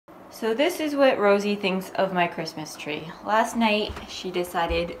So this is what Rosie thinks of my Christmas tree. Last night, she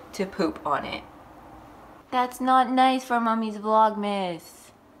decided to poop on it. That's not nice for Mommy's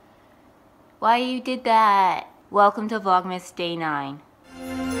Vlogmas. Why you did that? Welcome to Vlogmas Day 9.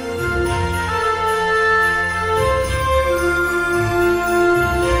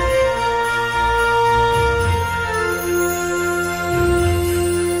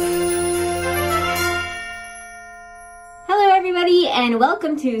 And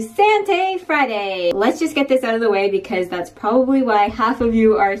welcome to SanTay Friday. Let's just get this out of the way because that's probably why half of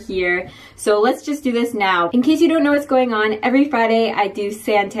you are here. So let's just do this now. In case you don't know what's going on, every Friday I do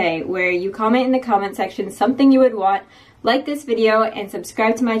SanTay, where you comment in the comment section something you would want, like this video, and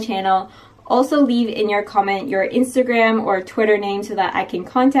subscribe to my channel. Also leave in your comment your Instagram or Twitter name so that I can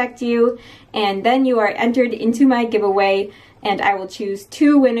contact you, and then you are entered into my giveaway, and I will choose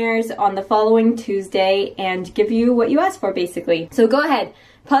 2 winners on the following Tuesday and give you what you asked for, basically. So go ahead,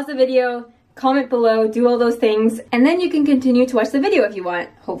 pause the video, comment below, do all those things, and then you can continue to watch the video if you want,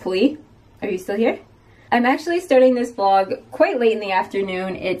 hopefully. Are you still here? I'm actually starting this vlog quite late in the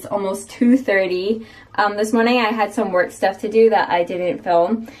afternoon. It's almost 2:30. This morning I had some work stuff to do that I didn't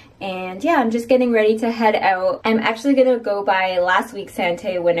film. And yeah, I'm just getting ready to head out. I'm actually gonna go buy last week's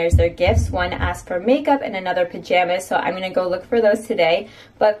SanTay winners their gifts. One asked for makeup and another pajamas, so I'm gonna go look for those today.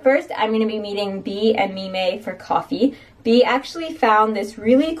 But first, I'm gonna be meeting B and Mimei for coffee. B actually found this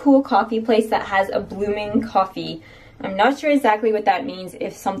really cool coffee place that has a blooming coffee. I'm not sure exactly what that means,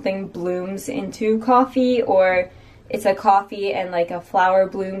 if something blooms into coffee or it's a coffee and like a flower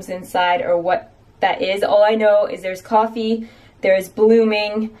blooms inside, or what that is. All I know is there's coffee, there's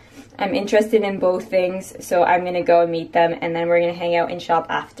blooming. I'm interested in both things, so I'm gonna go and meet them, and then we're gonna hang out and shop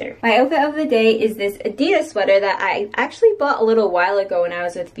after. My outfit of the day is this Adidas sweater that I actually bought a little while ago when I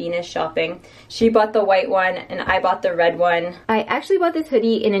was with Venus shopping. She bought the white one and I bought the red one. I actually bought this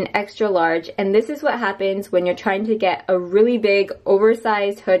hoodie in an extra large, and this is what happens when you're trying to get a really big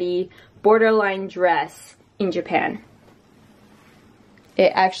oversized hoodie borderline dress in Japan.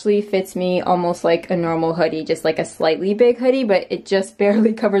 It actually fits me almost like a normal hoodie, just like a slightly big hoodie, but it just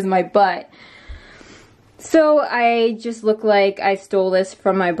barely covers my butt. So I just look like I stole this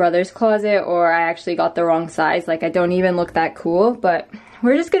from my brother's closet, or I actually got the wrong size. Like, I don't even look that cool, but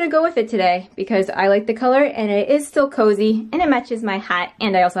we're just gonna go with it today because I like the color and it is still cozy and it matches my hat,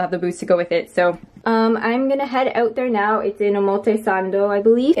 and I also have the boots to go with it. So I'm gonna head out there now. It's in Omotesando, I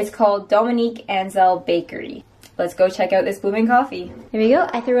believe. It's called Dominique Ansel Bakery. Let's go check out this blooming coffee. Here we go.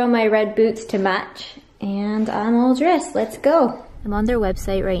 I threw on my red boots to match, and I'm all dressed. Let's go. I'm on their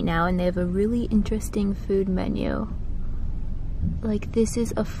website right now, and they have a really interesting food menu. Like, this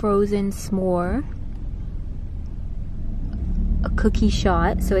is a frozen s'more. A cookie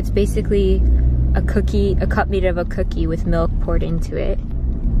shot. So it's basically a cookie, a cup made of a cookie with milk poured into it.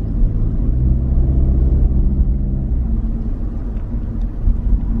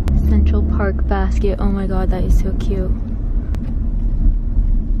 Central Park basket. Oh my god, that is so cute.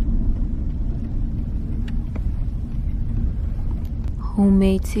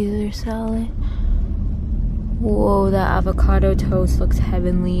 Homemade Caesar salad. Whoa, that avocado toast looks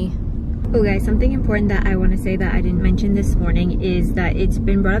heavenly. Oh guys, something important that I want to say that I didn't mention this morning is that it's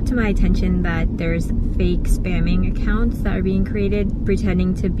been brought up to my attention that there's fake spamming accounts that are being created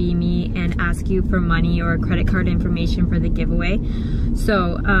pretending to be me and ask you for money or credit card information for the giveaway.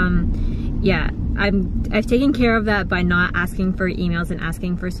 So yeah, I've taken care of that by not asking for emails and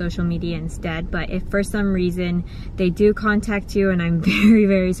asking for social media instead. But if for some reason they do contact you, and I'm very,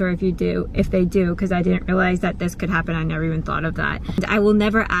 very sorry if they do, because I didn't realize that this could happen. I never even thought of that. And I will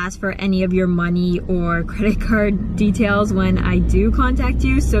never ask for any of your money or credit card details when I do contact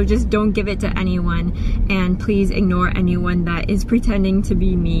you, so just don't give it to anyone, and please ignore anyone that is pretending to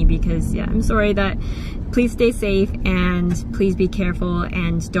be me, because yeah, I'm sorry. That please stay safe and please be careful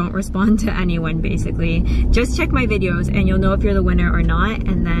and don't respond to anyone. Basically, just check my videos and you'll know if you're the winner or not,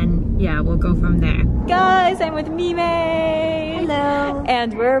 and then yeah, we'll go from there. Guys, I'm with Mimei. Hello.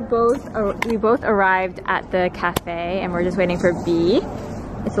 And we both arrived at the cafe, and we're just waiting for B.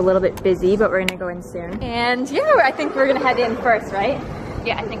 It's a little bit busy, but we're gonna go in soon. And yeah, I think we're gonna head in first, right?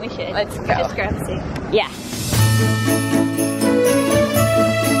 Yeah, I think we should. Let's go. Just grab a seat. Yeah.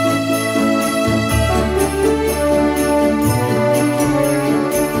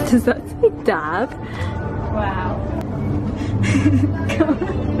 Does that say dab? Wow.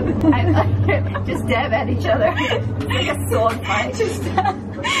 Just dab at each other. Like a sword fight. Just dab.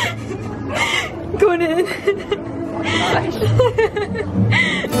 Going in. Oh my gosh.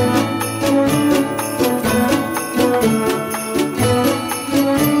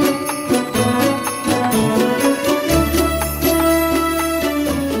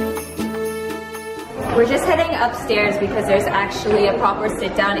 We're just heading upstairs because there's actually a proper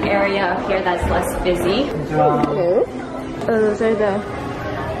sit-down area up here that's less busy. Oh,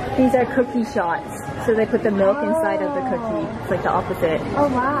 these are cookie shots. So they put the milk inside of the cookie. It's like the opposite. Oh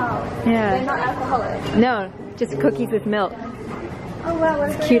wow. Yeah. They're not alcoholic. No, just cookies with milk. Oh wow, what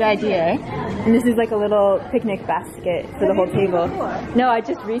a great Cute idea. And this is like a little picnic basket for the whole table. No, I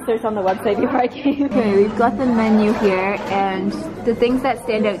just researched on the website before I came. Okay, we've got the menu here, and the things that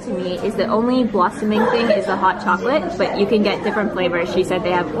stand out to me is the only blossoming thing is the hot chocolate, but you can get different flavors. She said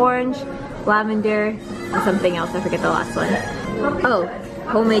they have orange, lavender, and something else. I forget the last one. Oh,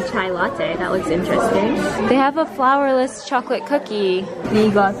 homemade chai latte. That looks interesting. They have a flourless chocolate cookie. We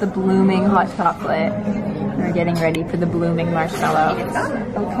got the blooming hot chocolate. We're getting ready for the blooming marshmallow.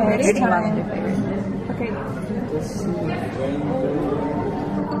 Okay, it's lavender flavor. Okay.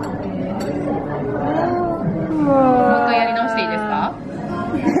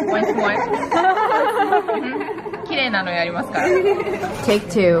 Take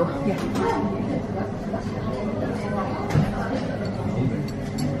two.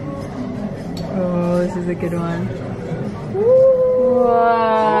 Oh, this is a good one.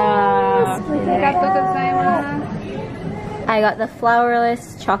 Wow. I got the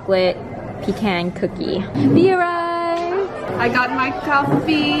flourless chocolate pecan cookie. We arrived! I got my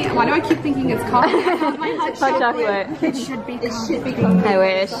coffee. Why do I keep thinking it's coffee? I got my hot chocolate. It should be coffee. I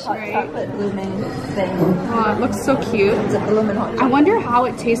wish. Right? Oh, it looks so cute. I wonder how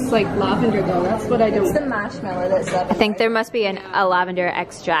it tastes like lavender though. That's what I don't. It's the marshmallow that's lavender. I think there must be a lavender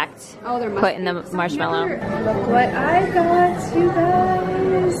extract put in the marshmallow. Look what I got, you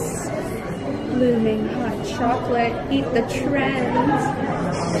guys. Blooming hot chocolate. Eat the trends.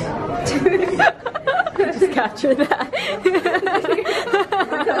 Just capture that.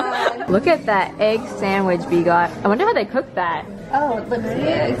 Look at that egg sandwich we got. I wonder how they cooked that. Oh, it looks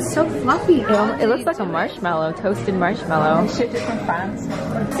it's so fluffy. It looks like a marshmallow, toasted marshmallow. They shipped it from France.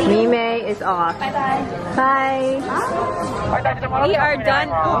 Mimei is off. Bye-bye. Bye. We are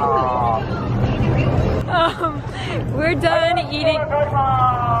done. We're done eating.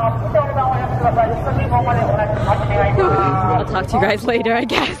 I'll talk to you guys later, I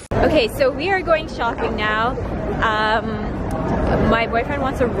guess. Okay, so we are going shopping now. My boyfriend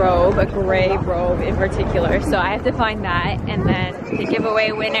wants a robe, a gray robe in particular, so I have to find that, and then the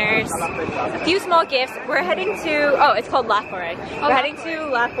giveaway winners, a few small gifts. We're heading to, oh, it's called La Forêt. We're heading to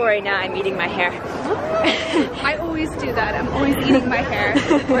La Forêt now. I'm eating my hair. I always do that. I'm always eating my hair,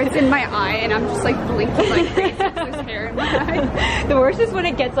 or it's in my eye, and I'm just like blinking like crazy. There's hair in my eye. The worst is when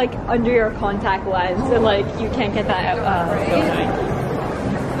it gets like under your contact lens, and like you can't get that out. So annoying.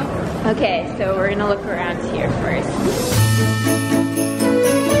 Okay, so we're gonna look around here first.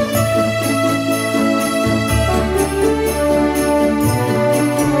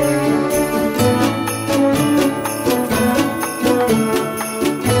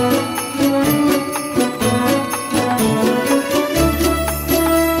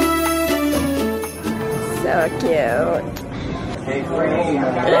 So cute.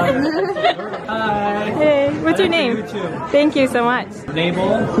 Hi. Hey, what's your name? Thank you so much.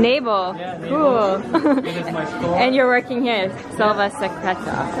 Nabel. Nabel. Yeah, Nabel. Cool. This is my store. And you're working here, Salva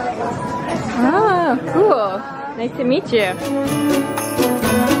Secreta. Oh, cool. Nice to meet you.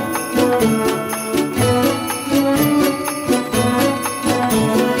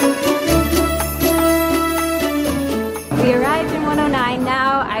 We arrived in 109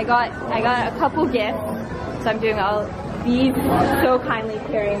 now. I got a couple gifts. So I'm doing all these, so kindly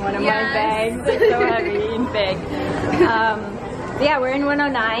carrying one of my bags. It's so heavy and big. But yeah, we're in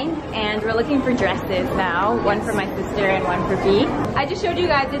 109 and we're looking for dresses now. One for my sister and one for B. I just showed you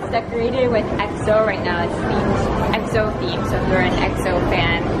guys it's decorated with EXO right now. It's themed EXO theme. So if you're an EXO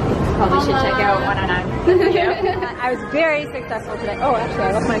fan, probably should check out 109. I was very successful today. Oh, actually,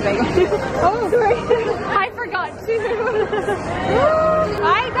 I left my bag. Oh, sorry. I forgot to.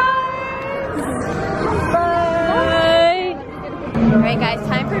 Bye, guys. Bye. Alright guys,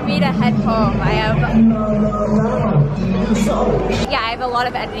 time for me to head home. I have a lot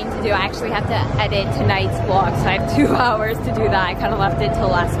of editing to do. I actually have to edit tonight's vlog, so I have 2 hours to do that. I kind of left it till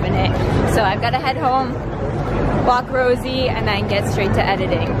last minute. So I've got to head home, walk Rosie, and then get straight to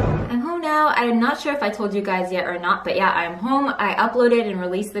editing. I'm home now. I'm not sure if I told you guys yet or not, but yeah, I'm home. I uploaded and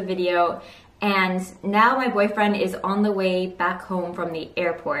released the video, and now my boyfriend is on the way back home from the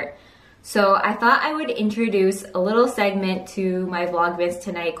airport. So I thought I would introduce a little segment to my Vlogmas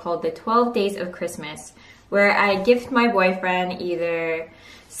tonight called the 12 Days of Christmas, where I gift my boyfriend either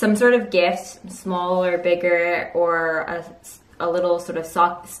some sort of gift, small or bigger, or a little sort of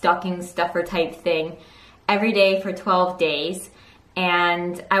stocking stuffer type thing every day for 12 days.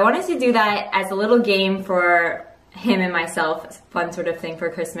 And I wanted to do that as a little game for him and myself, a fun sort of thing for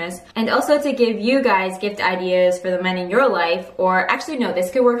Christmas. And also to give you guys gift ideas for the men in your life, or actually no, this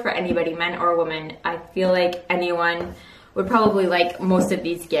could work for anybody, men or women. I feel like anyone would probably like most of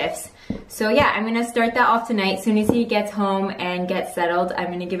these gifts. So yeah, I'm gonna start that off tonight. As soon as he gets home and gets settled, I'm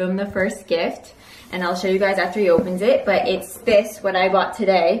gonna give him the first gift. And I'll show you guys after he opens it, but it's this, what I bought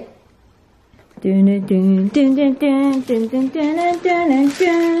today. Dun, dun, dun, dun, dun, dun, dun, dun, dun, dun,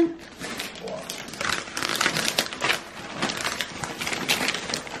 dun.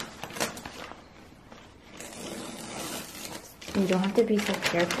 You don't have to be so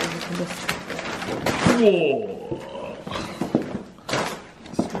careful. You can just... Whoa!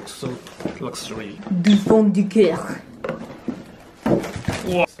 This looks so luxury. Du fond du cœur.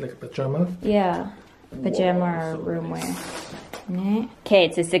 It's like a pajama. Yeah, pajama or room wear. Okay,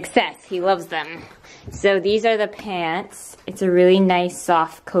 it's a success. He loves them. So these are the pants. It's a really nice,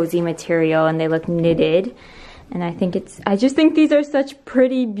 soft, cozy material, and they look knitted. And I just think these are such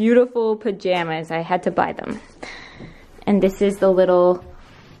pretty, beautiful pajamas. I had to buy them. And this is the little,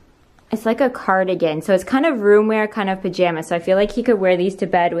 it's like a cardigan. So it's kind of room wear, kind of pajama. So I feel like he could wear these to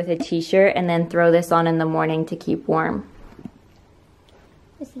bed with a t-shirt and then throw this on in the morning to keep warm.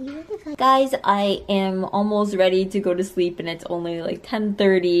 Guys, I am almost ready to go to sleep and it's only like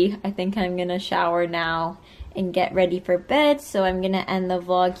 10:30. I think I'm gonna shower now and get ready for bed. So I'm gonna end the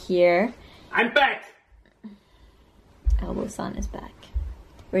vlog here. I'm back! Elbow-san is back.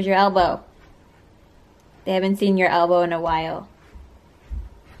 Where's your elbow? They haven't seen your elbow in a while.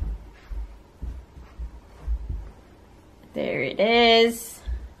 There it is.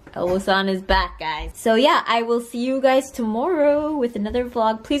 Elbow-san is back, guys. So yeah, I will see you guys tomorrow with another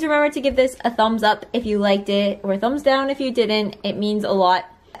vlog. Please remember to give this a thumbs up if you liked it, or a thumbs down if you didn't. It means a lot.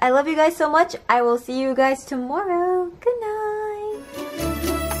 I love you guys so much. I will see you guys tomorrow. Good night.